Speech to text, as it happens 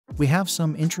We have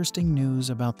some interesting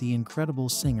news about the incredible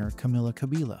singer Camila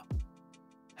Cabello.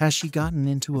 Has she gotten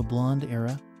into a blonde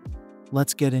era?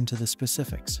 Let's get into the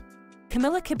specifics.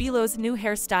 Camila Cabello's new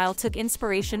hairstyle took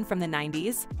inspiration from the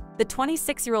 90s. The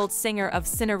 26-year-old singer of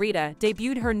Senorita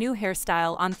debuted her new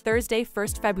hairstyle on Thursday,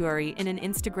 1st February in an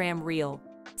Instagram reel.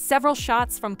 Several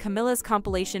shots from Camila's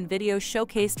compilation video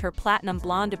showcased her platinum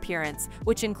blonde appearance,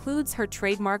 which includes her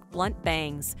trademark blunt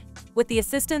bangs. With the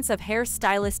assistance of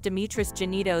hairstylist Demetris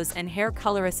Janitos and hair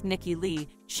colorist Nikki Lee,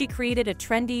 she created a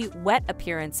trendy, wet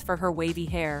appearance for her wavy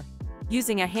hair.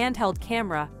 Using a handheld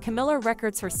camera, Camila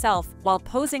records herself while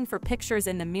posing for pictures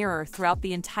in the mirror throughout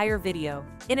the entire video.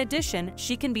 In addition,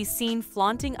 she can be seen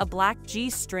flaunting a black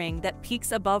G-string that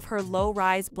peeks above her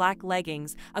low-rise black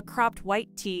leggings, a cropped white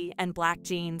tee, and black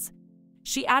jeans.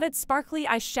 She added sparkly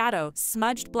eyeshadow,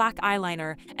 smudged black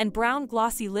eyeliner, and brown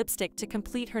glossy lipstick to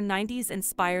complete her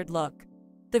 90s-inspired look.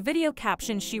 The video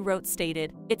caption she wrote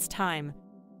stated, "It's time."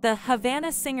 The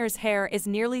Havana singer's hair is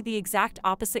nearly the exact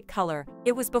opposite color.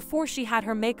 It was before she had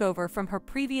her makeover from her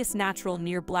previous natural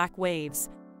near black waves.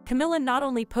 Camila not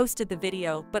only posted the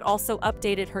video, but also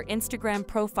updated her Instagram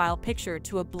profile picture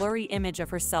to a blurry image of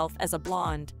herself as a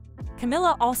blonde.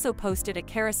 Camila also posted a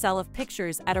carousel of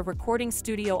pictures at a recording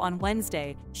studio on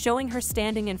Wednesday, showing her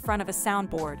standing in front of a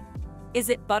soundboard. "Is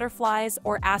it butterflies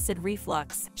or acid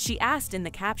reflux?" she asked in the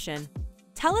caption.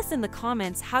 Tell us in the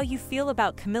comments how you feel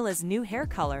about Camila's new hair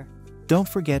color. Don't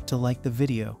forget to like the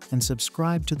video and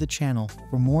subscribe to the channel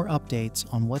for more updates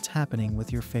on what's happening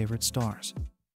with your favorite stars.